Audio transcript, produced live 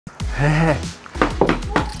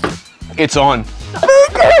It's on.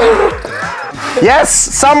 Yes,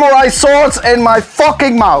 samurai swords in my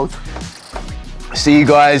fucking mouth. See you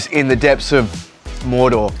guys in the depths of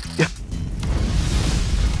Mordor.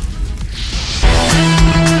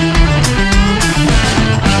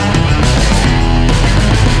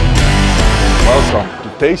 Welcome to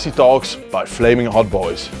Tasty Talks by Flaming Hot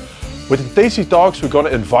Boys. With the Tasty Talks, we're gonna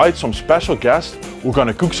invite some special guests who are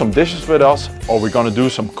gonna cook some dishes with us, or we're gonna do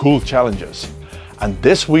some cool challenges. And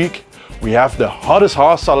this week, we have the hottest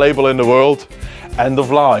hardstyle label in the world, End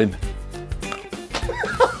of Line.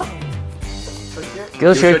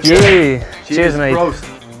 𝓥𝓘𝓓𝓔𝓞. Cheers, mate. Prost.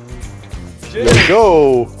 Here we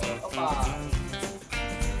go.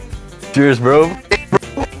 Cheers, bro.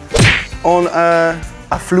 On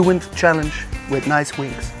a fluent challenge with nice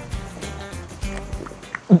wings.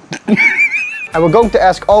 And we're going to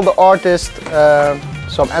ask all the artists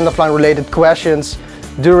some End of Line related questions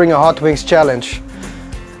during a hot wings challenge.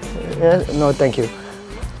 No, thank you.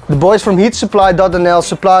 The boys from Heatsupply.nl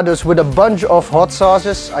supplied us with a bunch of hot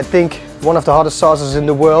sauces. I think one of the hottest sauces in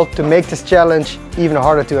the world, to make this challenge even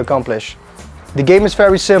harder to accomplish. The game is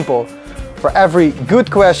very simple. For every good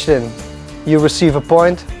question, you receive a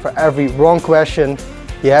point. For every wrong question,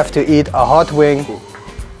 you have to eat a hot wing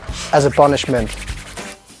as a punishment.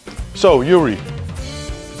 So, Yuri,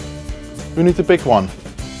 you need to pick one.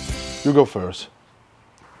 You go first.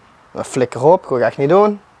 Flikker op, ga ik echt niet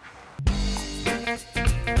doen.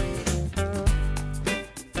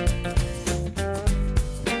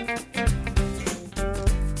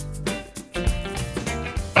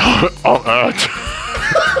 I'm out.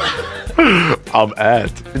 I'm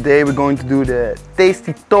out. Today we're going to do the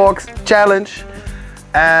Tasty Talks challenge,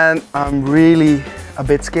 and I'm really a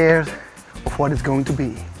bit scared of what it's going to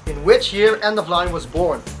be. In which year End of Line was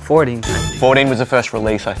born? 14. 14 was the first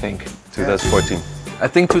release, I think. 2014. I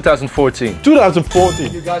think 2014.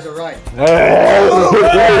 2014. You guys are right.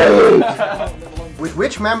 With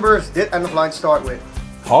which members did End of Line start with?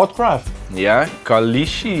 Hardcraft. Ja,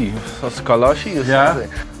 Kalishi. Was Kalashi or something?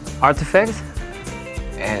 Artifact?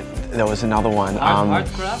 And there was another one.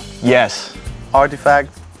 Hardcraft? Yes. Artifact.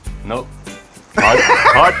 No.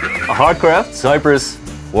 Hardcraft, Cypress,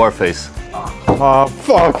 Warface. Ah,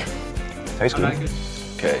 fuck. Tastes good.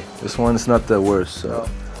 Okay, this one's not the worst. So.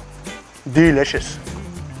 Delicious.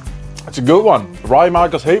 It's a good one.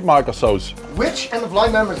 Rijmakers, Heatmakers sauce. Which End of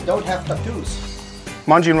Line members don't have tattoos?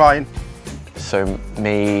 Manji and Ryan. So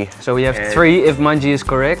me, So we have 3 if Manji is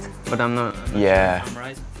correct, but I'm not. yeah. I'm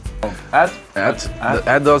right.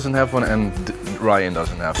 Ed doesn't have one and Ryan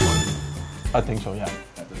doesn't have one. I think so, yeah.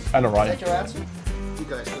 And Orion. Is that your answer? You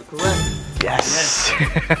guys are correct. Yes.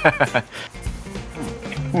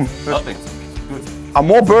 Interesting. I'm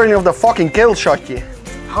more burning of the fucking kill shotje.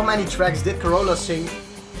 How many tracks did Corolla sing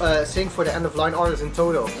for the End of Line artists in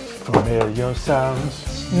total? Familiar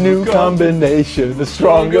sounds, new combination, a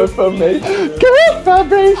stronger formation, good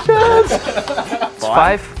vibrations.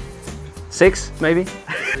 5? 6, maybe?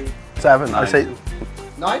 7, I say.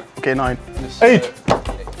 9? Okay, 9. 8.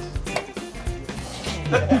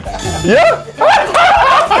 Yeah?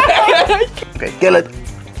 Okay, kill it.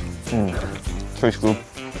 Tastes good.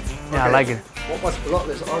 Yeah, I like it. What was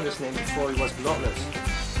Bloodless artist name before he was Bloodless?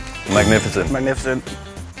 Magnificent. Magnificent.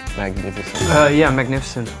 Magnificent. Yeah,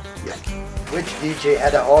 magnificent. Which DJ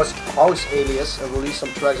had a house alias and released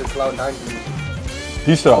some tracks in 𝓢𝓚𝓞𝓝?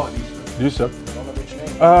 Diesel.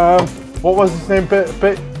 What was his name?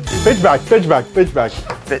 Pitchback. Pitch black. Pitch back.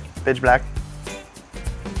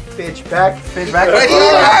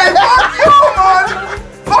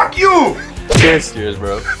 Fuck you! Cheers. Cheers,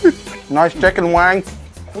 bro. Nice chicken wang.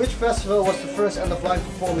 Which festival was the first End of Line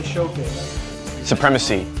performance showcase?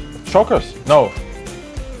 Supremacy. Shockers? No.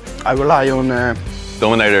 I rely on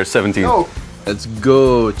Dominator 17. No. Let's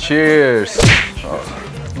go. Cheers.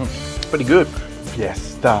 Pretty good.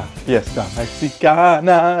 Fiesta, fiesta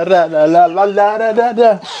mexicana, la la la la la la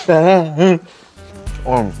la.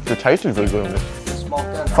 The taste is really good on this. Small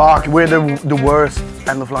tent. fuck, we're the worst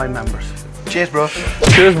End of Line members. Cheers, bro.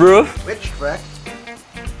 Cheers, bro. Which track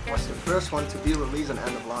was the first one to be released on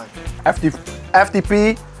End of Line?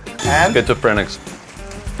 FTP and Schizophrenics.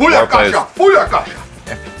 Booyakasha! Booyakasha!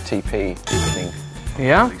 FTP, I think.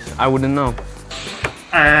 Yeah? I wouldn't know.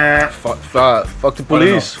 Fuck the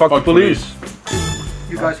police. Fuck the police.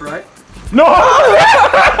 You guys right? No!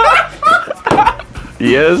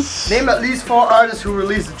 Yes. Name at least 4 artists who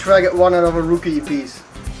released the track at one of our rookie EPs.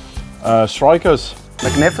 Strikers.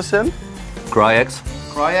 Magnificent. Cryax.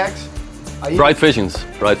 Cryax. Bright Visions.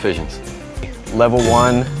 Bright Visions. Level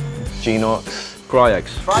 1, Genox. Cryax.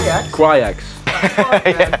 Cryax. Cryax.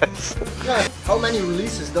 Yes. Yeah. How many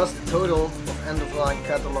releases does the total of end-of-line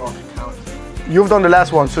catalog count? You've done the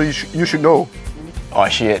last one, so you should know. Oh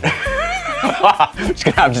shit. Just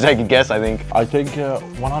gonna have to take a guess, I think. I think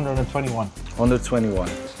 121. 121.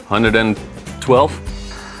 112.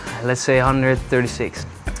 Let's say 136.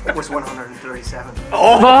 It was 137.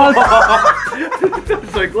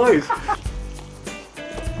 So close.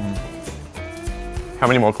 How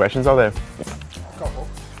many more questions are there? Couple.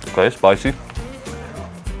 Okay, spicy.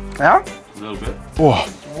 Yeah? A little bit. Oh,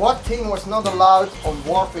 What thing was not allowed on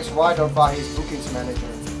Warface Rider by his bookings manager?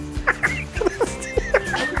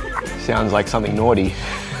 Sounds like something naughty.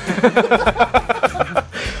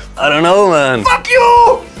 I don't know, man. Fuck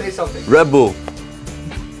you! Say something. Red Bull.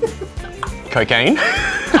 Cocaine?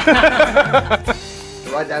 The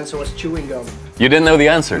right answer was chewing gum. You didn't know the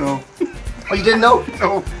answer. No. Oh, you didn't know?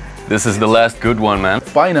 No. This is the last good one, man.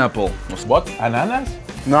 Pineapple. what? Ananas?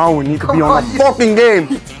 Now we need to be Come on on, the fucking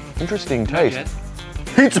game. Interesting taste.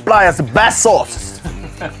 Heatsupply has the best sauces.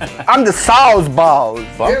 I'm the sauce ball.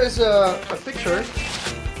 Here is a picture.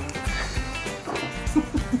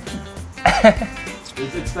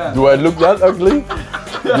 Do I look that ugly?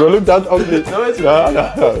 Do I look that ugly? No, it's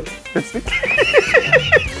no.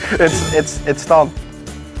 It's done.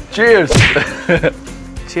 Cheers!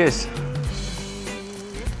 Cheers.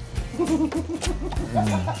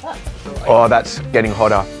 Oh, that's getting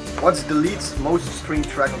hotter. What's the lead's most streamed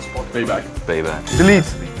track on Spotify? Payback. Payback. Delete.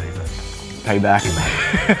 Payback.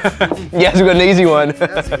 Yes, we got an easy one.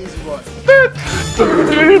 That's an easy one.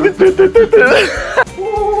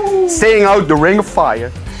 Staying out the ring of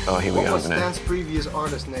fire. Oh, here we What go. was isn't it? Stan's previous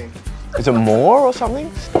artist name? Is it Moore or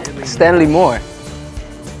something? Stanley Moore.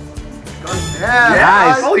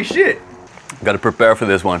 Yeah, Nice. Holy shit. Gotta prepare for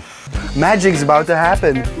this one. Magic's about to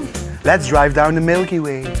happen. Let's drive down the Milky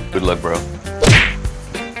Way. Good luck, bro.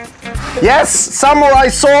 Yes, samurai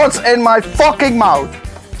swords in my fucking mouth.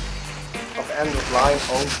 Of end of line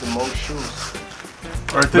owns the most shoes.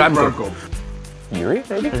 I think Remco. Yuri,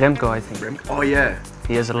 maybe? Remco, I think. Oh, yeah.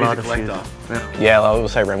 He has a lot of shoes. Yeah, we'll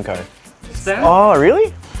say Remco. Oh,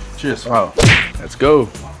 really? Cheers. Wow. Let's go.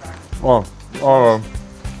 Oh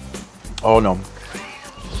no.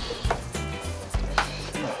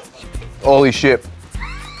 Holy shit.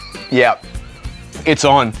 Yeah. It's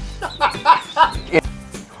on.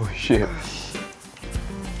 Holy shit.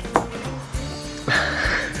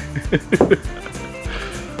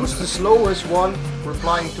 Who's the slowest one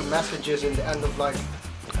replying to messages in the end of line?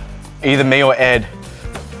 Either me or Ed.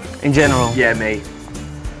 In general. Yeah, mate.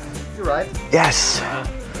 You're right. Yes.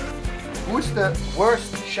 Who's the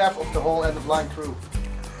worst chef of the whole end of line crew?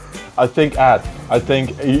 I think Ad. I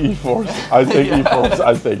think E-Force. I think E-Force.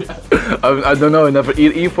 I think. I don't know, I never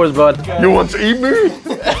eat E-Force, but... You want to eat me?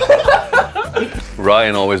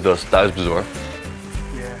 Ryan always does 𝓤𝓔𝓐𝓜.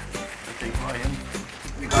 Yeah, I think Ryan.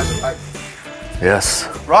 You guys are right. Yes.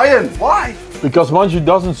 Ryan, why? Because once he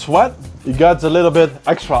doesn't sweat, he gets a little bit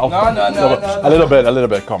extra. No. A little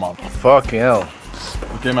bit. Come on. Fucking hell.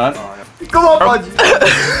 Okay, man. Come on, Budgie.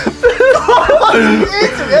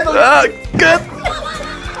 Eat it, Good.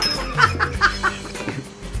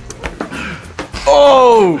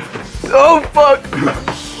 Oh! Oh, fuck!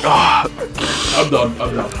 I'm done.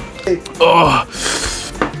 Oh!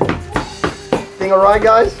 Thing alright,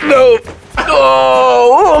 guys? No!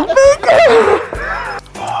 Oh!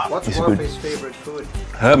 What's These are good. Warface's favorite food?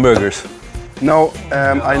 Hamburgers. No,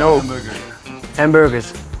 I know.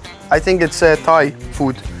 Hamburgers. I think it's Thai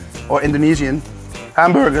food or Indonesian.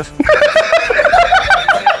 Hamburgers.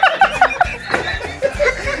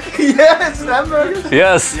 Yeah, it's hamburgers.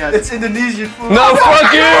 Yes. It's Indonesian food. No,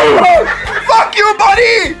 fuck you! Fuck you,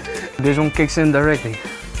 buddy! This one kicks in directly.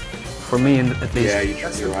 For me, at least.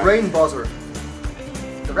 That's the brain buzzer.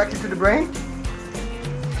 Directly to the brain?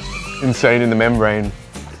 Insane in the membrane.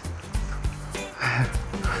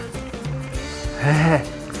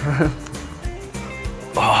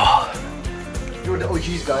 You're the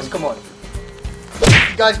OGs, guys. Come on.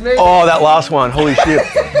 You guys made it. Oh, that last one. Holy shit.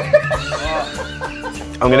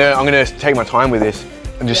 I'm gonna take my time with this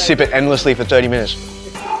and just sip it endlessly for 30 minutes.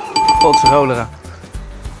 𝓥𝓘𝓓𝓔𝓞.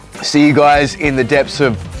 See you guys in the depths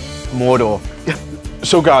of Mordor.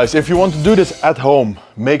 So guys, if you want to do this at home,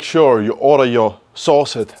 make sure you order your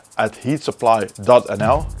sauces at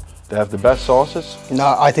Heatsupply.nl. They have the best sauces.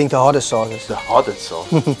 No, I think the hottest sauces. The hottest sauce.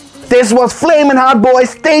 This was Flamin' Hot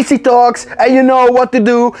Boys Tasty Talks, and you know what to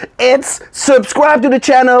do. It's subscribe to the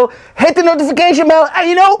channel, hit the notification bell, and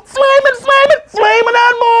you know, flame it, flame!